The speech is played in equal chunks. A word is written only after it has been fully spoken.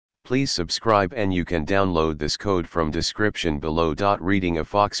Please subscribe and you can download this code from description below. Reading a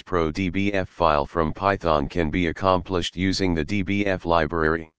FoxPro DBF file from Python can be accomplished using the dbf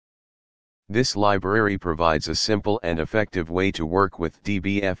library. This library provides a simple and effective way to work with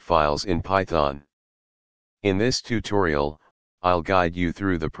dbf files in Python. In this tutorial, I'll guide you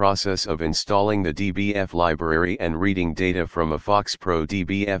through the process of installing the dbf library and reading data from a FoxPro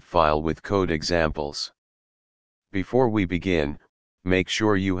DBF file with code examples. Before we begin, make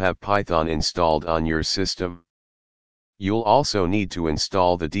sure you have Python installed on your system. You'll also need to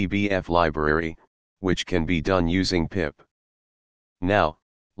install the dbf library, which can be done using pip. Now,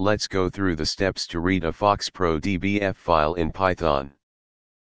 let's go through the steps to read a FoxPro DBF file in Python.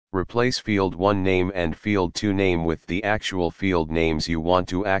 Replace field 1 name and field 2 name with the actual field names you want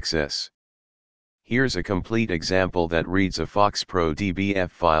to access. Here's a complete example that reads a FoxPro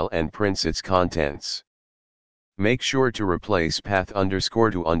DBF file and prints its contents. Make sure to replace path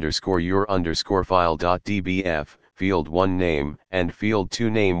 _to _your file.dbf, field 1 name and field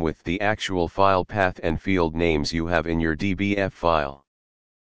 2 name with the actual file path and field names you have in your dbf file.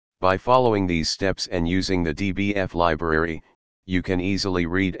 By following these steps and using the dbf library, you can easily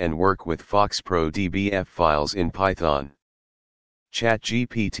read and work with FoxPro DBF files in Python.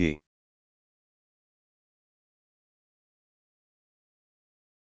 ChatGPT.